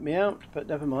wipe me out, but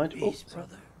never mind. Peace,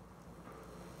 brother.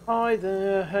 Hi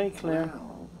there, hey Claire.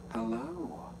 Well,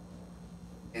 hello.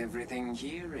 Everything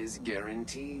here is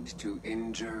guaranteed to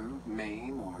injure,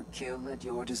 maim, or kill at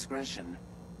your discretion.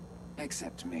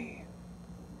 Except me.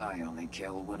 I only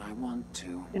kill when I want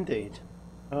to. Indeed.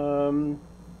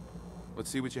 Let's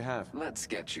see what you have. Let's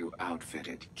get you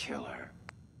outfitted, killer.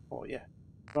 Oh yeah.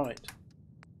 Right.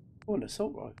 Oh, an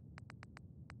assault rifle.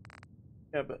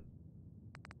 Yeah, but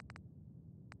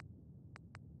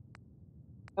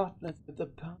partner with the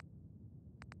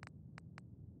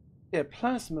yeah,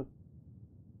 plasma.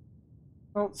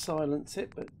 Can't silence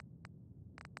it, but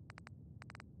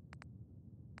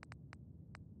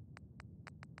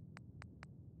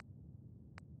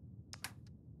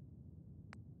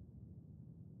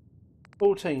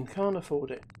 $14, can't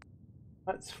afford it.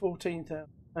 That's 14,000.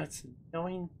 That's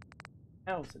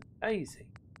 9,000. Daisy.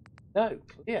 No,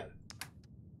 Cleo.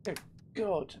 Good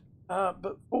God.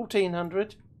 But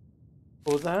 1,400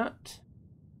 for that.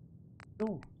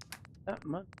 Oh, that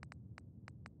much.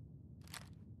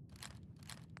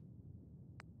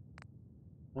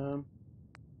 Have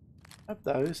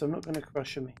those. I'm not going to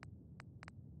crush them.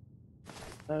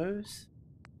 Those.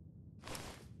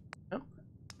 Yep.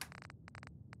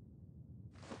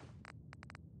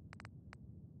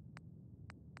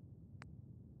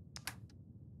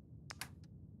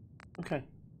 Okay.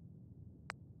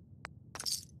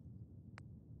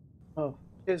 Oh,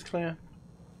 here's Claire.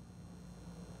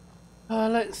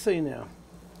 Let's see now.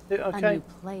 Okay. A new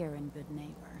player and good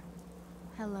neighbor.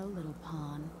 Hello, little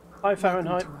pawn. Hi,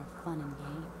 Fahrenheit. Welcome to our fun and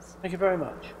games. Thank you very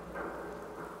much.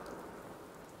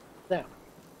 Now,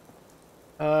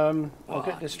 I'll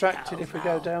get distracted if we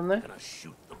go down there. Gonna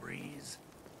shoot the breeze.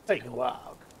 Take a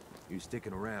walk. You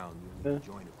sticking around, you need to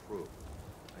join the crew.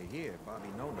 I hear Bobby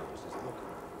No-Nose is looking.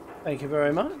 Thank you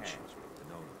very much. Catch with the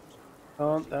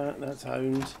No-Nose. That's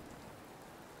owned.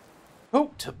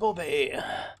 Oh, to Bobby.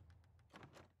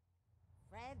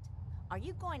 Fred, are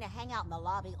you going to hang out in the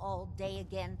lobby all day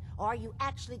again, or are you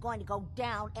actually going to go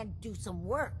down and do some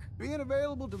work? Being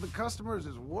available to the customers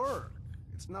is work.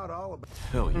 It's not all about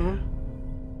Hell yeah.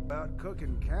 about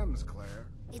cooking chems, Claire.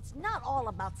 It's not all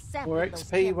about sampling More those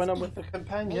XP chems when I'm with either. the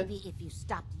companion. Maybe if you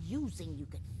stopped using, you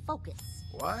could focus.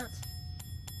 What?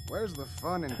 Where's the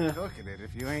fun in cooking it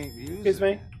if you ain't using Excuse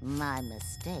me. it? My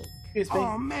mistake. Excuse me.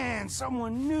 Oh man,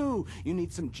 someone new. You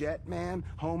need some Jet, man?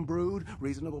 Home brewed,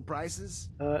 reasonable prices?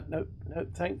 No,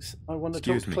 thanks. I want to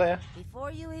Excuse talk to me. Claire.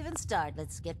 Before you even start,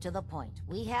 let's get to the point.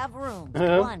 We have rooms,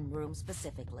 Uh-huh. one room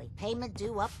specifically. Payment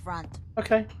due up front.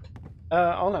 Okay.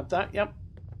 I'll have that. Yep.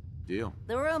 Deal.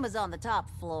 The room is on the top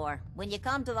floor. When you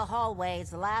come to the hallway,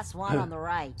 it's the last one on the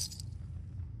right.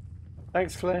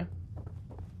 Thanks, Claire.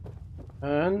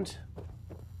 And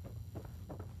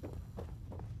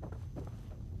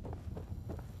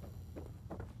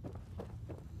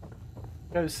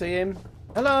go see him.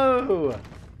 Hello.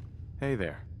 Hey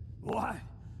there. What?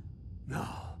 No,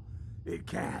 it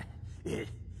can't.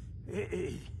 It's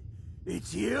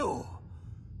you.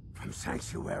 From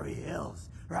Sanctuary Hills,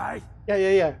 right?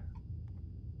 Yeah.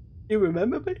 You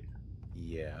remember me?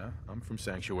 Yeah, I'm from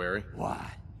Sanctuary. What?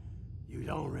 You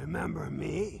don't remember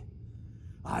me?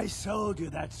 I sold you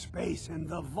that space in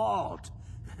the vault.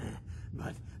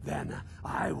 But then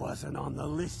I wasn't on the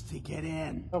list to get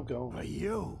in. Oh, God. But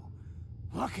you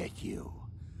Look at you.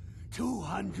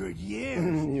 200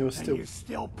 years. you're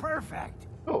still perfect.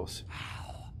 Of course.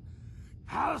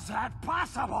 How's that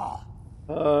possible?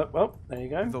 Well, there you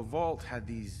go. The vault had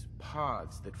these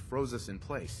pods that froze us in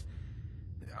place.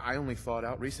 I only thawed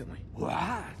out recently.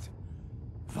 What?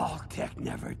 Vault-Tec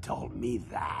never told me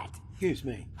that. Excuse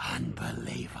me.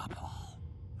 Unbelievable.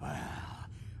 Well,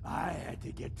 I had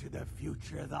to get to the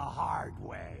future the hard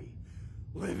way.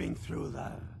 Living through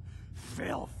the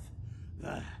filth,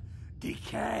 the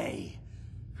decay,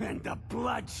 and the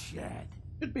bloodshed.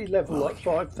 Should be level like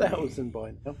 5,000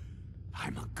 by now.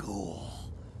 I'm a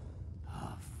ghoul.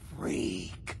 A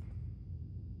freak.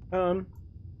 There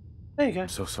you go. I'm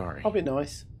so sorry. I'll be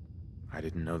nice. I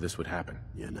didn't know this would happen.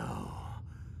 You know,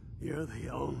 you're the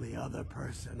only other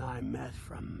person I met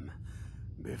from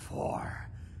before.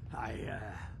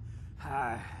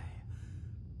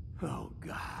 Oh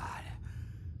God.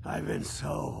 I've been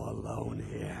so alone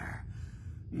here.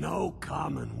 No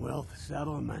Commonwealth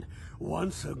settlement.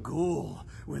 Once a ghoul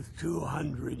with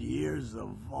 200 years of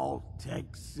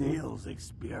Vault-Tec seals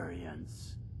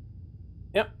experience.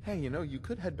 Yep. Hey, you know, you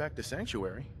could head back to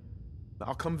Sanctuary.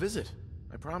 I'll come visit.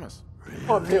 I promise. Really?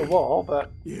 Might be a while,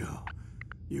 but... You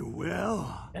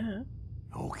will? Yeah.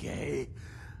 Okay.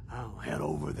 I'll head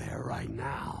over there right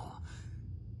now.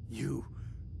 You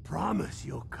promise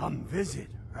you'll come visit,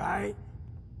 right?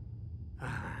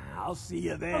 I'll see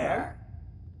you there.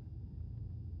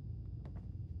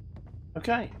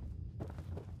 Okay.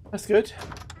 That's good.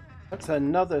 That's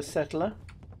another settler.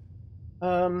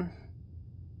 And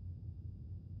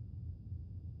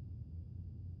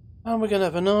we're gonna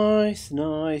have a nice...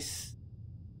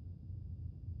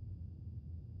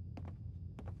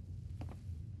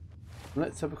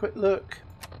 Let's have a quick look.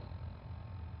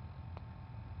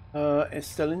 It's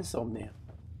still insomnia.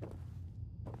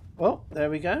 Well, there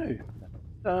we go.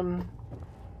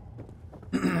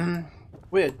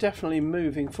 We're definitely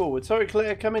moving forward. Sorry,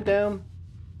 Claire, coming down.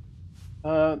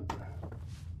 You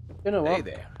know what? Hey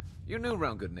there. You're new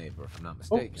around Good Neighbor, if I'm not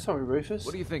mistaken. Oh, sorry, Rufus.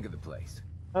 What do you think of the place?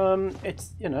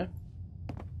 It's, you know,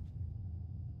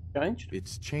 changed.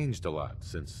 It's changed a lot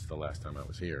since the last time I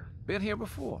was here. Been here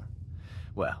before.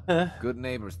 Well, Good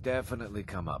Neighbor's definitely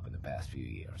come up in the past few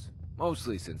years.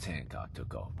 Mostly since Hancock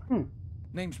took over.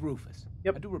 Name's Rufus.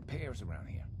 Yep. I do repairs around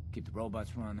here. Keep the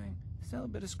robots running, sell a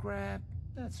bit of scrap,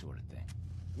 that sort of thing.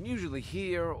 I'm usually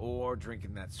here or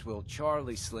drinking that swill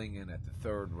Charlie slinging at the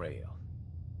third rail.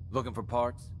 Looking for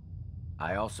parts?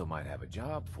 I also might have a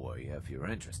job for you if you're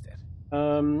interested.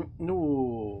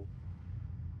 No.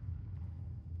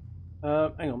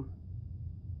 Hang on.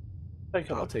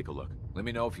 I'll take a look. Let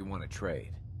me know if you want to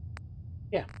trade.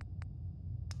 Yeah.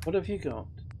 What have you got?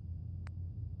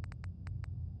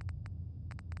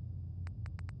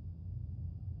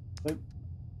 Nope.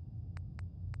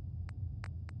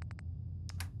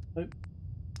 Nope.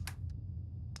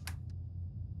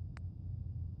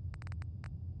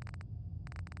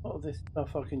 A lot of this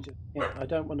stuff I can just get. I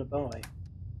don't want to buy.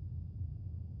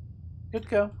 Good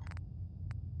girl.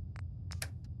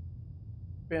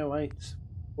 308.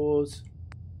 Pause.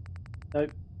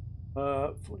 Nope.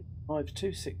 45,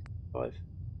 265,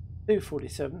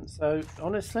 247. So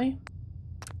honestly,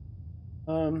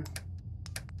 I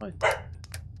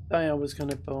say I was going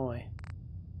to buy.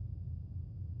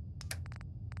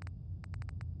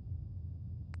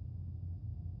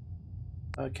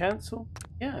 Cancel?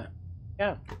 Yeah.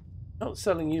 Yeah. Not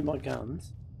selling you my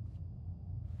guns.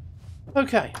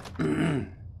 Okay.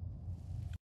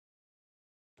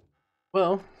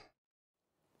 Well,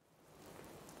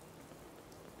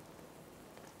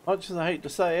 much as I hate to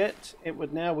say it, it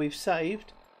would now we've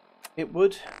saved. It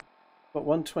would. Got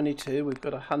 122, we've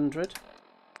got 100.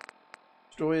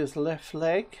 Destroyer's left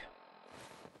leg.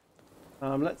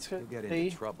 Let's go. You'll get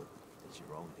into trouble. It's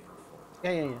your own damn fault.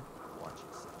 Yeah. Watch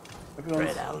yourself.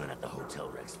 Everyone's... Fred Allen at the Hotel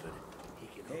Rexford.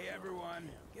 Hey everyone,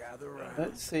 gather around.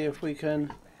 Let's see if we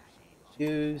can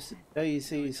use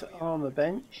Daisy's armor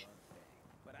bench.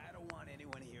 But I don't want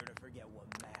anyone here to forget what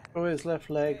matters. Destroyer's left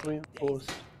leg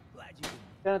reinforced.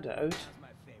 Shadowed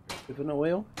with an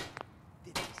oil.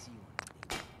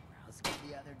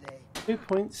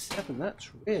 2.7, that's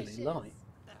really light.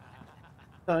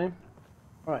 So,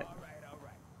 right.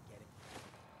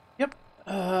 Yep.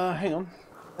 Hang on.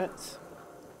 Let's.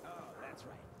 Oh, that's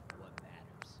right. What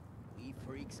matters? We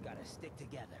freaks gotta stick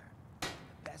together. The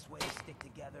best way to stick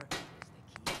together is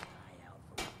to keep an eye out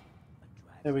for what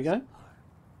drives There we go. us apart.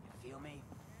 You feel me?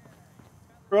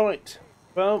 Right.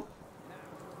 Well.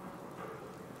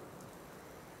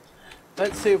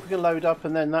 Let's see if we can load up,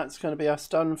 and then that's going to be us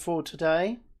done for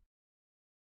today.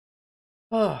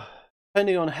 Oh,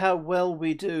 depending on how well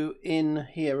we do in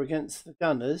here against the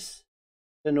gunners,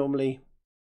 they're normally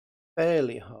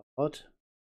fairly hard.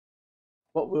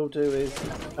 What we'll do is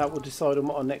that will decide on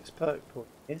what our next perk point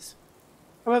is.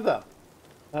 However,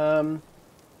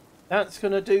 that's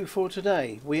going to do for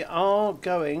today. We are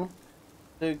going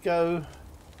to go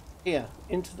here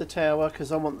into the tower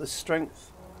because I want the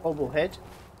strength bobblehead.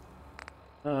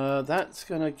 That's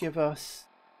going to give us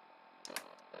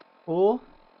 4.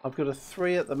 I've got a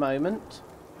 3 at the moment.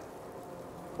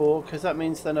 4, because that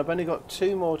means then I've only got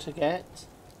 2 more to get.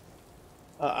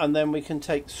 And then we can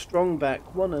take strong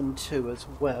back 1 and 2 as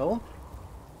well.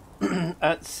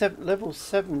 At level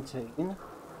 17,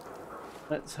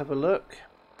 let's have a look.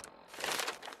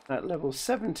 At level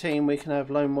 17 we can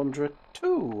have Lone Wanderer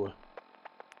 2,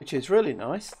 which is really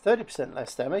nice. 30%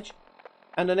 less damage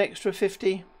and an extra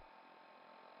 50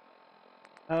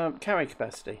 carry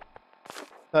capacity.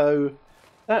 So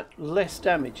that less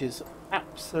damage is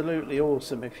absolutely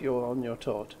awesome if you're on your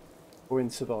Todd or in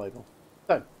survival.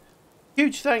 So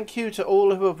huge thank you to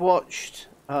all who have watched,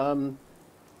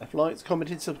 left likes,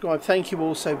 commented, subscribed. Thank you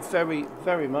all so very,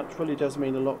 very much. Really does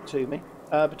mean a lot to me.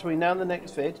 Between now and the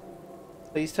next vid,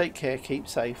 please take care, keep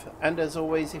safe, and as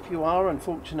always, if you are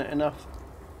unfortunate enough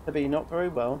to be not very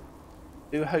well,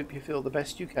 do hope you feel the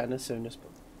best you can as soon as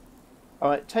possible.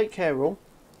 Alright, take care all.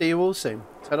 See you all soon.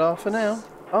 Ta-da for now.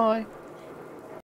 Bye.